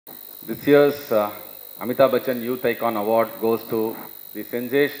This year's Amitabh Bachchan Youth Icon Award goes to the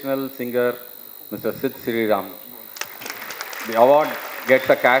sensational singer, Mr. Sid Sriram. The award gets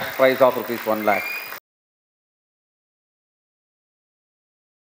a cash prize of Rs.1 Lakh.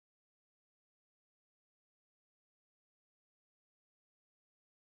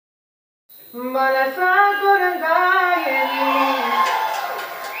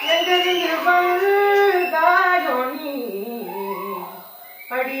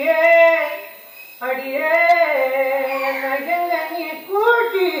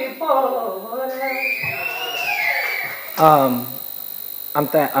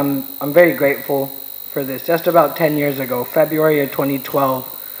 I'm very grateful for this. Just about 10 years ago, February of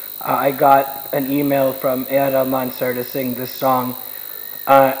 2012, I got an email from Rs.1.0 sir to sing this song,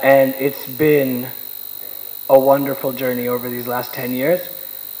 and it's been a wonderful journey over these last 10 years.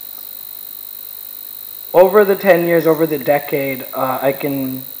 Over the 10 years, over the decade, I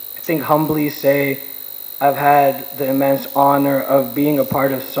think humbly say I've had the immense honor of being a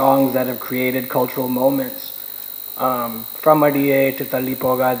part of songs that have created cultural moments. From Adiye to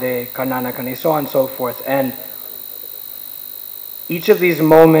Talipogade, Kanana Kane, so on and so forth. And each of these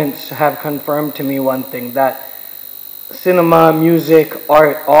moments have confirmed to me one thing, that cinema, music,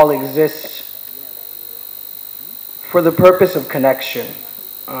 art all exists for the purpose of connection.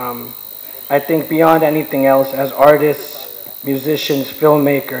 I think beyond anything else, as artists, musicians,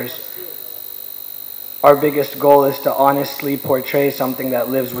 filmmakers, our biggest goal is to honestly portray something that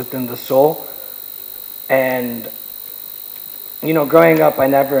lives within the soul. And you know, growing up, I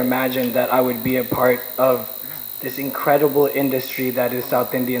never imagined that I would be a part of this incredible industry that is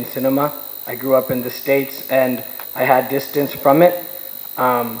South Indian cinema. I grew up in the States and I had distance from it.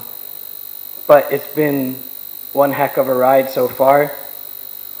 But it's been one heck of a ride so far.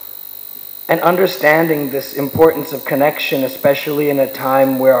 And understanding this importance of connection, especially in a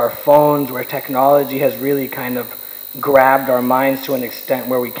time where our phones, where technology has really kind of grabbed our minds to an extent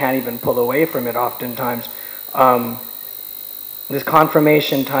where we can't even pull away from it oftentimes. This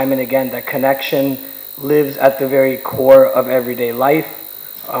confirmation time and again that connection lives at the very core of everyday life.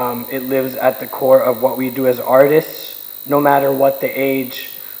 It lives at the core of what we do as artists, no matter what the age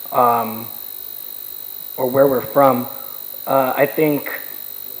or where we're from. I think,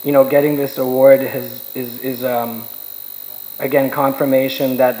 you know, getting this award is again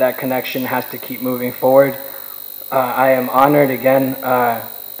confirmation that that connection has to keep moving forward. I am honored again.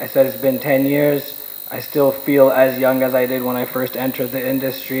 I said it's been 10 years. I still feel as young as I did when I first entered the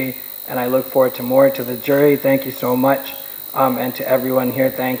industry, and I look forward to more. To the jury, thank you so much, and to everyone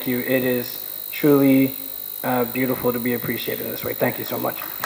here, thank you. It is truly beautiful to be appreciated in this way. Thank you so much.